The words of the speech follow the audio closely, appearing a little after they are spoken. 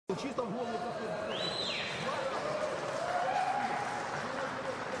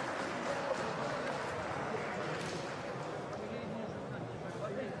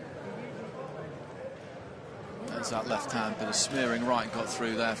There's that left hand, but a smearing right got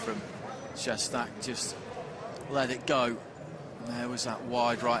through there from Shestak, just let it go. And there was that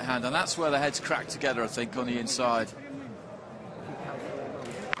wide right hand, and that's where the heads cracked together, I think, on the inside.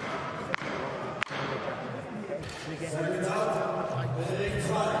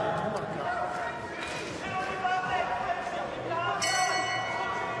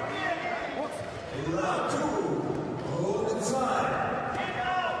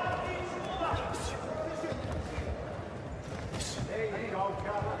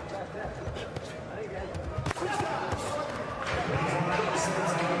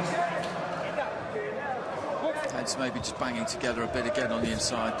 Heads maybe just banging together a bit again on the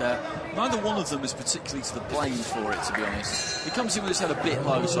inside there. Neither one of them is particularly to the blame for it, to be honest. He comes in with his head a bit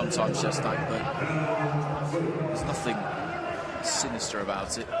low sometimes, Shestak, but there's nothing sinister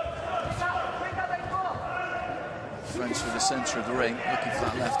about it. French for the centre of the ring, looking for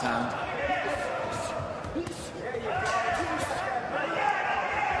that left hand.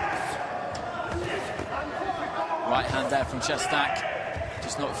 Right hand there from Shestak,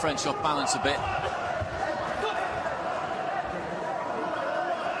 just knocked French off balance a bit.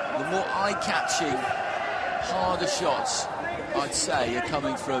 The more eye-catching, harder shots, I'd say, are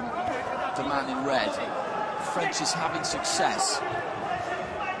coming from the man in red. French is having success.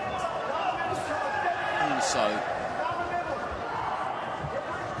 Also,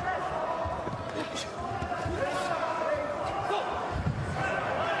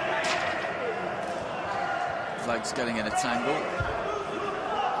 legs getting in a tangle.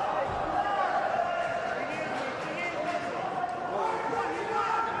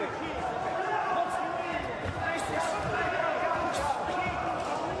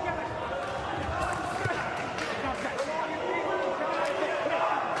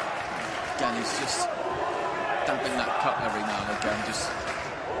 Again, he's just dabbing that cut every now and again, just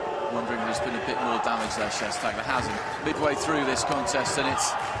wondering if there's been a bit more damage there, Shestak. There hasn't. Midway through this contest, and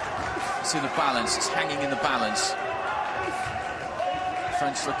it's in the balance, it's hanging in the balance.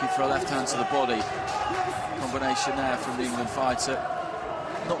 French looking for a left hand to the body. Combination there from the England fighter.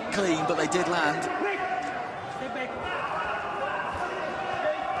 Not clean, but they did land.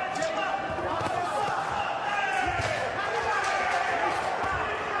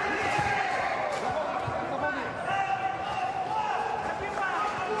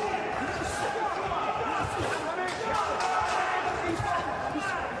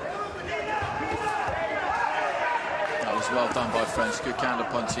 Well done by French, good counter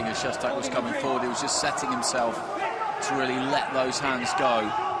punching as Shestak was coming forward. He was just setting himself to really let those hands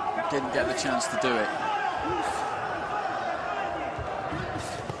go. Didn't get the chance to do it.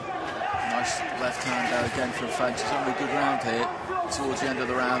 Nice left hand there again from French. He's having a good round here towards the end of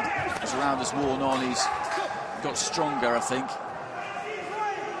the round. As the round has worn on, he's got stronger, I think.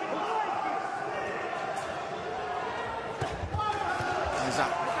 There's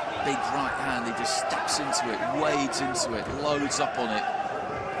that big right hand, he just steps into it, wades into it, loads up on it.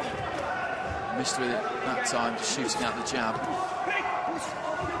 Missed with it that time, just shooting out the jab.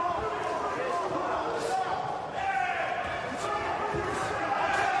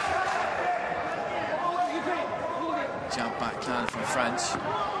 Jab backhand from French.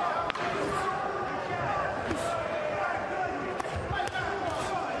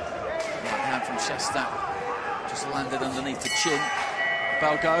 Right hand from Shestak, just landed underneath the chin.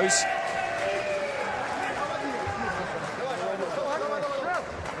 Bell goes.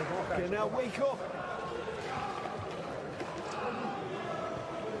 Okay, now wake up.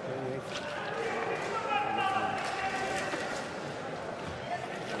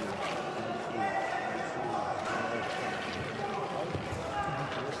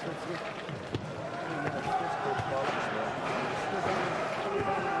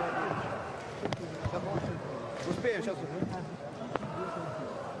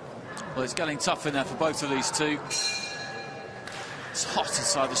 Well, it's getting tough in there for both of these two. It's hot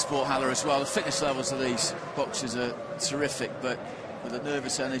inside the sport hall as well. The fitness levels of these boxers are terrific, but with the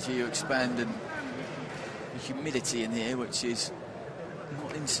nervous energy you expend and the humidity in here, which is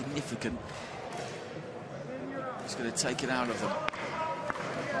not insignificant, it's going to take it out of them.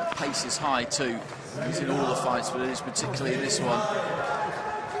 The pace is high too. It's in all the fights, but it is particularly in this one.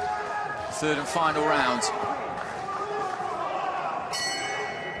 Third and final round.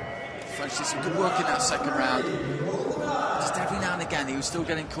 French did some good work in that second round. Just every now and again he was still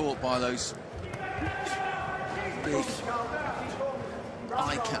getting caught by those big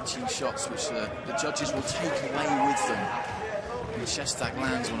eye-catching shots which the judges will take away with them. And Shestak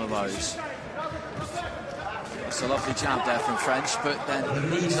lands one of those. It's a lovely jab there from French, but then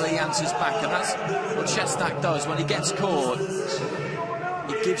immediately answers back, and that's what Shestak does. When he gets caught,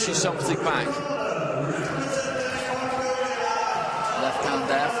 he gives you something back. Left hand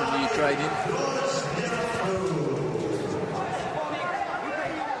there from the Ukrainian.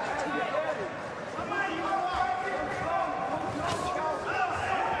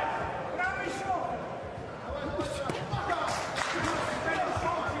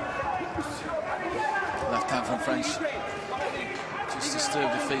 French just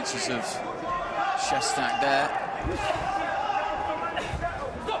disturbed the features of Shestak there.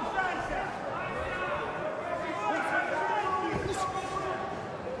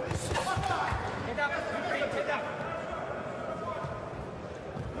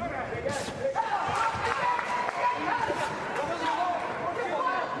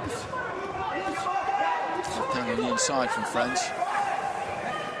 Left hand on the inside from French.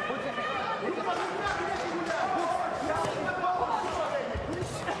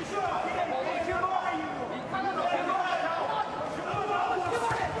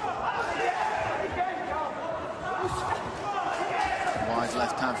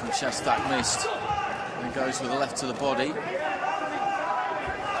 Left hand from Shestak missed, and goes with the left to the body.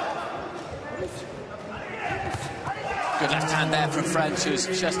 Good left hand there from French, as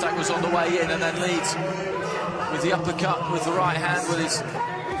Shestak was on the way in, and then leads with the uppercut with the right hand with his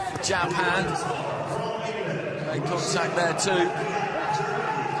jab hand. Made contact there too.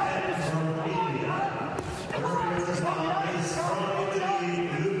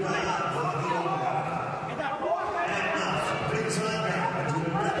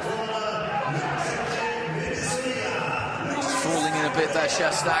 Bit there,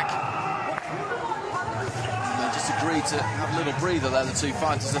 Shestak. And they just agreed to have a little breather there, the two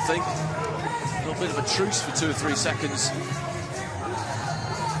fighters, I think. A little bit of a truce for 2 or 3 seconds.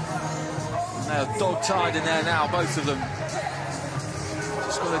 And they are dog-tied in there now, both of them.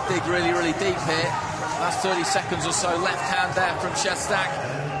 Just got to dig really, really deep here. Last 30 seconds or so. Left hand there from Shestak.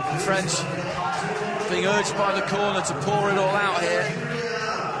 French being urged by the corner to pour it all out here.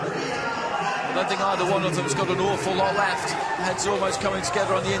 I don't think either one of them's got an awful lot left. Heads almost coming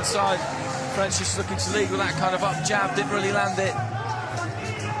together on the inside. French just looking to lead with that kind of up jab, didn't really land it.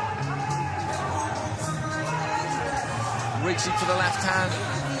 Reaching for the left hand.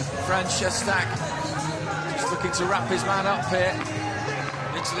 French, Shestak just looking to wrap his man up here.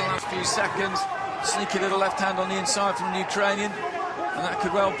 Into the last few seconds. Sneaky little left hand on the inside from the Ukrainian. And that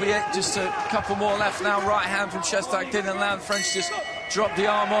could well be it. Just a couple more left now. Right hand from Shestak didn't land. French just dropped the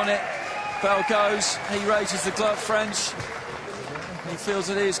arm on it. Bell goes, he raises the glove, French. He feels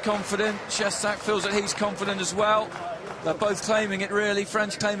that he is confident. Shestak feels that he's confident as well. They're both claiming it, really.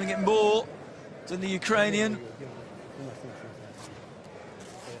 French claiming it more than the Ukrainian.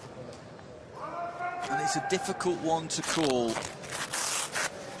 And it's a difficult one to call.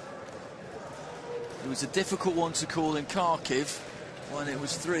 It was a difficult one to call in Kharkiv when it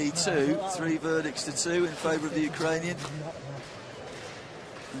was 3-2, 3 verdicts to 2 in favour of the Ukrainian.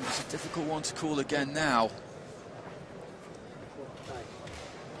 And it's a difficult one to call again now.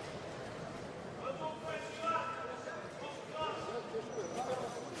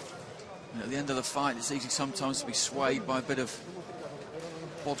 And at the end of the fight, it's easy sometimes to be swayed by a bit of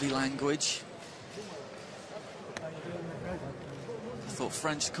body language. I thought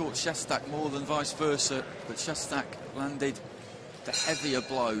French caught Shestak more than vice versa, but Shestak landed the heavier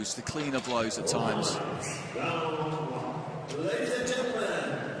blows, the cleaner blows at times. Ladies and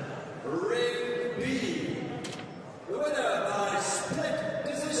gentlemen, Ring B, the winner by split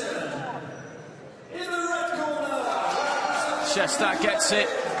decision. In the red corner, Shestak gets it.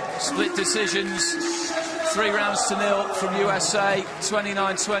 Split decisions. 3 rounds to 0 from USA.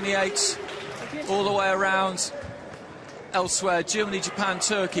 29-28 all the way around. Elsewhere, Germany, Japan,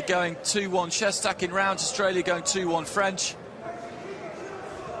 Turkey going 2-1 Shestak in rounds. Australia going 2-1 French.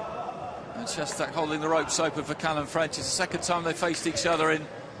 And Shestak holding the ropes open for Kalum French. It's the second time they faced each other in,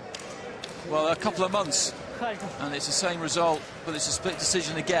 well, a couple of months. And it's the same result, but it's a split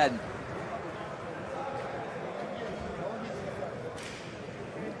decision again.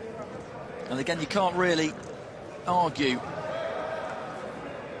 And again, you can't really argue.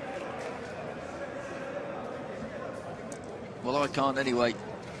 Well, I can't anyway.